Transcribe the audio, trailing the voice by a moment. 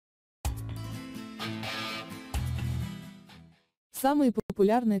Самые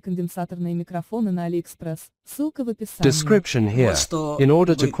популярные конденсаторные микрофоны на Aliexpress. Ссылка в описании. Description here. In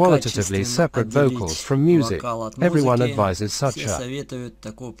order to qualitatively separate vocals from music, everyone advises such a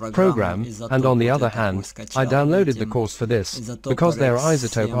program, and on the other hand, I downloaded the course for this, because there are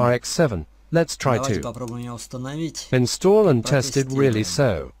iZotope RX7. Let's try to install and test it really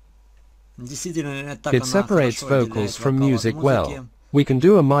so. It separates vocals from music well. We can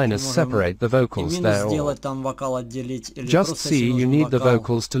do a minus separate the vocals there or just see you need the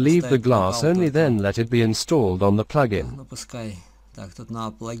vocals to leave the glass, only then let it be installed on the plugin.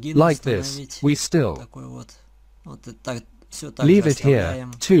 Like this, we still leave it here,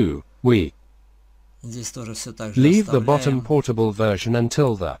 too, we leave the bottom portable version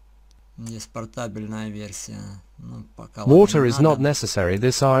until the water is not necessary.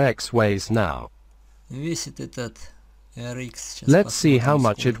 This RX weighs now. Let's see how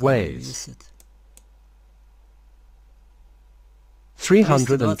much it weighs.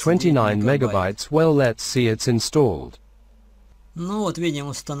 329 megabytes. Well, let's see it's installed.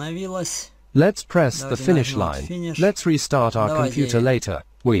 Let's press the finish line. Let's restart our computer later.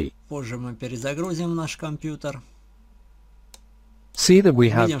 We see that we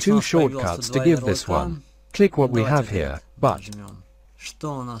have two shortcuts to give this one. Click what we have here, but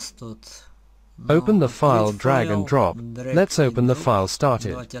open the file, drag and drop. Let's open the file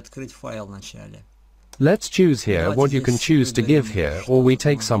started. Let's choose here what you can choose to give here, or we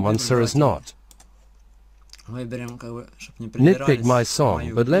take someone so as not nitpick my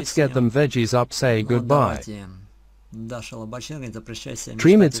song, but let's get them veggies up, say goodbye.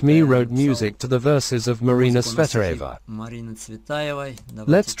 Dream It's Me wrote music to the verses of Marina Tsvetaeva.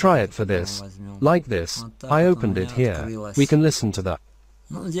 Let's try it for this. Like this, I opened it here. We can listen to the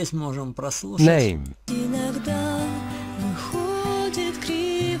name.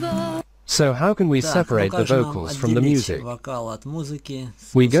 So how can we separate the vocals from the music?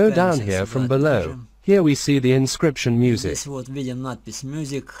 We go down here from below. Here we see the inscription music.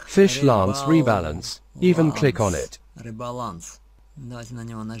 Fish lance rebalance. Even click on it.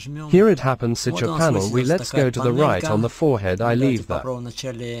 Here it happens such a panel. We let's go to the right on the forehead. I leave the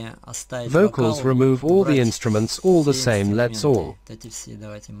vocals, remove all the instruments all the same. Let's all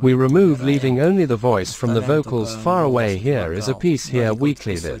we remove, leaving only the voice from the vocals far away. Here is a piece here.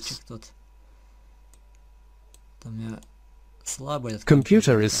 Weekly this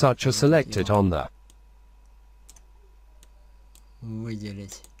computer is such a select it on the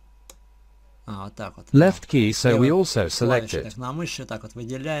left key, so we also select it. From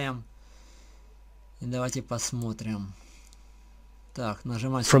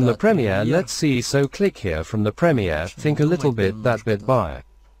the Premiere, let's see, so click here from the Premiere, think a little bit that bit by.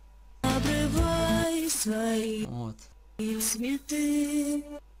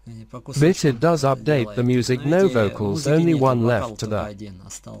 Bit it does update the music, no vocals, only one left to the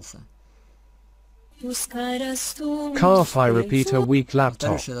Car-Fi repeater, weak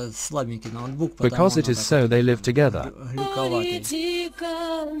laptop. Because it is so they live together.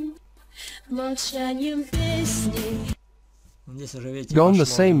 Gone the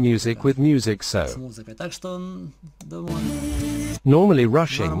same music with music so. Normally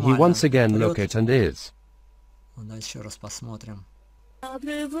rushing, he once again look it and is.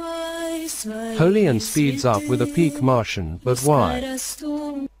 Holy and speeds up with a peak Martian, but why?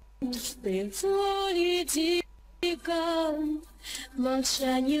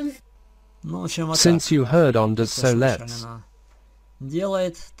 Since you heard on does, so let's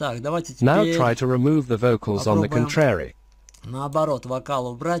now try to remove the vocals on the contrary.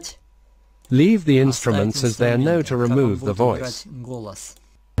 Leave the instruments as they are known to remove the voice.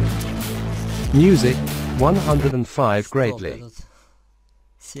 Music 105 greatly.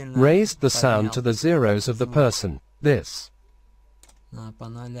 Raised the sound to the zeros of the person. This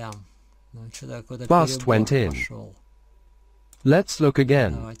bust went in. Let's look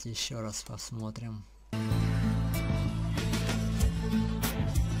again.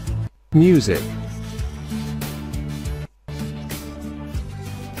 Music.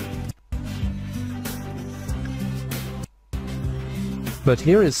 But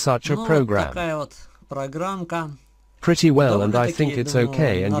here is such a program. Pretty well, and I think it's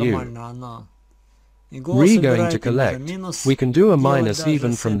okay, and you going to collect. We can do a minus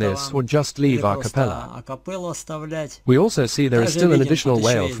even from this, or just leave acapella. We also see there is still an additional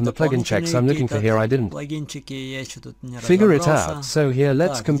whale from the plugin checks I'm looking for here. I didn't figure it out, so here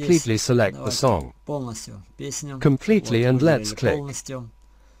let's completely select the song. Completely, and let's click.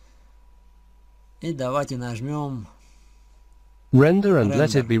 Render and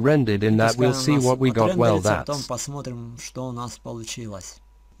let it be rendered in that we'll see what we got. Well, that's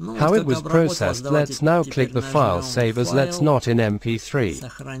How it was processed, let's now click the file save as let's not in MP3.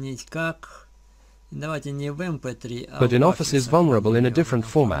 But in Office is vulnerable in a different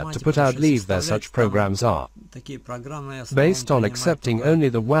format to put out leave there such programs are. Based on accepting only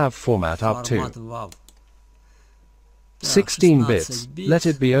the WAV format up to 16 bits, let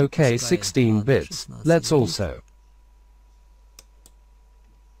it be OK 16 bits, let's also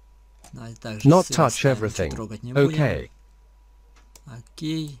not touch everything, OK.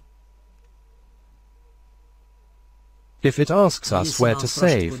 If it asks us where to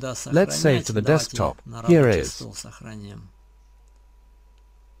save, let's save to the desktop, here is.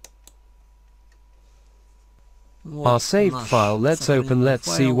 Our saved file, let's open,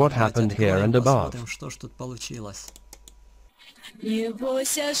 let's see what happened here and above. Не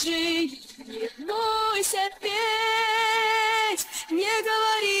бойся жить, не бойся петь, не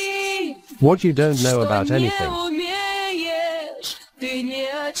говори. What you don't know about anything. Ты ни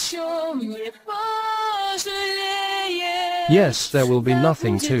о чем не пожалеешь. Yes, there will be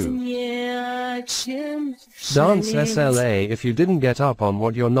nothing to dance SLA if you didn't get up on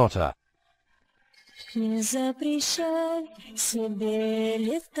what you're not a. Не запрещай себе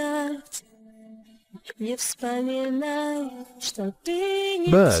летать.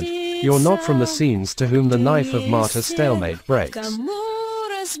 Bird, you're not from the scenes to whom the knife of martyr stalemate breaks.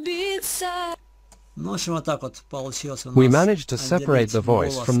 We managed to separate the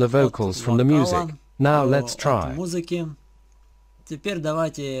voice from the vocals from the music. Now let's try.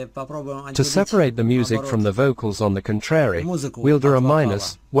 To separate the music from the vocals on the contrary, we'll do a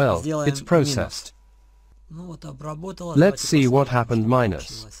minus, well, it's processed. Let's see what happened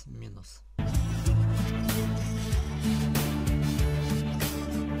minus.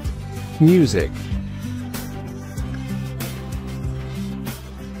 Music.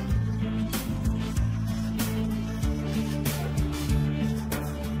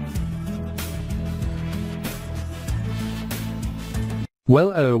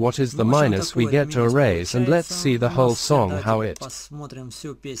 Well, oh, what is the minus we get to erase, and let's see the whole song how it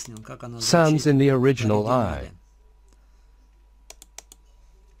sounds in the original I.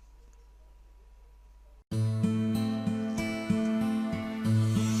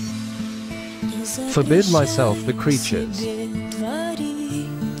 Forbid myself the creatures.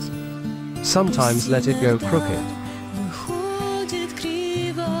 Sometimes let it go crooked.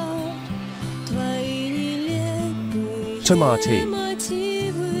 Tomati.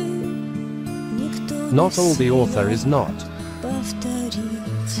 Not all the author is not.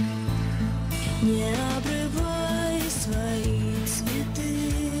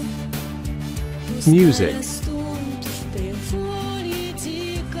 Music.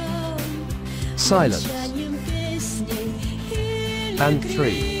 Silence. And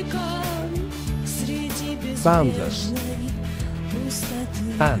 3. Boundless.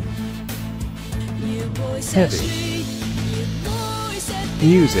 And heavy.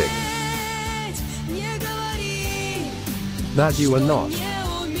 Music. That you are not.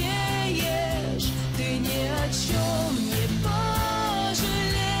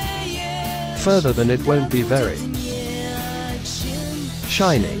 Further than it won't be very.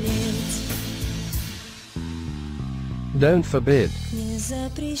 Shining. Don't forbid.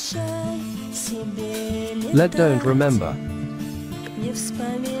 Let don't remember.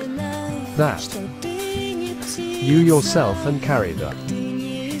 That you yourself and carry the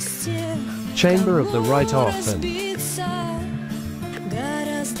chamber of the right off and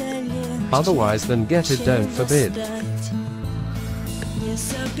otherwise than get it don't forbid.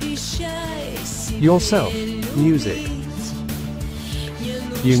 Yourself, music.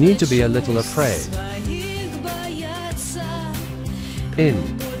 You need to be a little afraid. In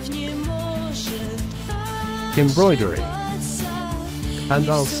embroidery. And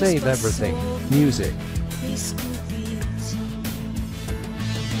I'll save everything, music.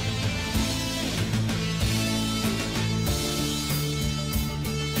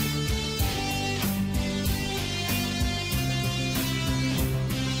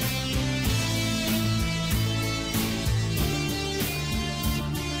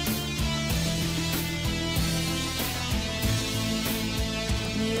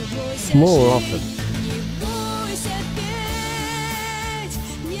 More often.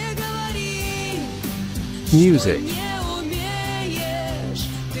 Music.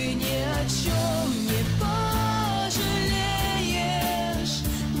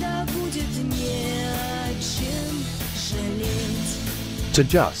 To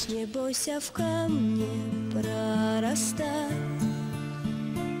just.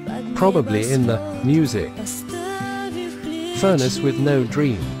 Probably in the music furnace with no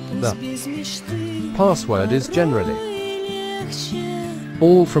dream. The password is generally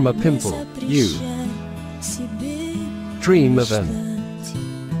All from a pimple, you dream of an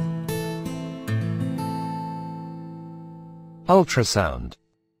ultrasound.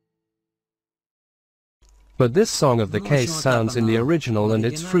 But this song of the case sounds in the original, and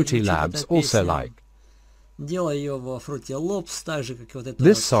its Fruity Labs also like.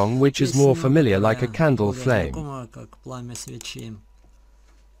 This song, which is more familiar, like a candle flame.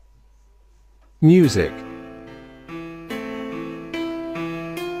 Music.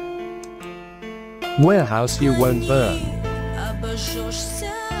 Warehouse you won't burn.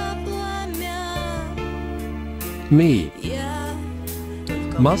 Me.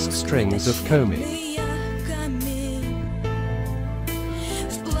 Musk strings of combing.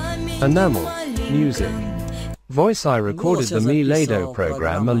 Enamel. Music. Voice. I recorded the Me Lado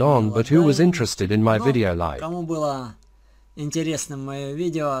program and on, but who was interested in my video like?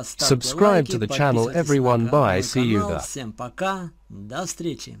 Subscribe to the channel everyone. Bye. See you there.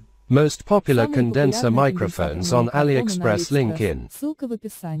 Most popular condenser microphones on Aliexpress, link in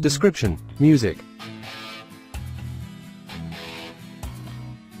description. Music.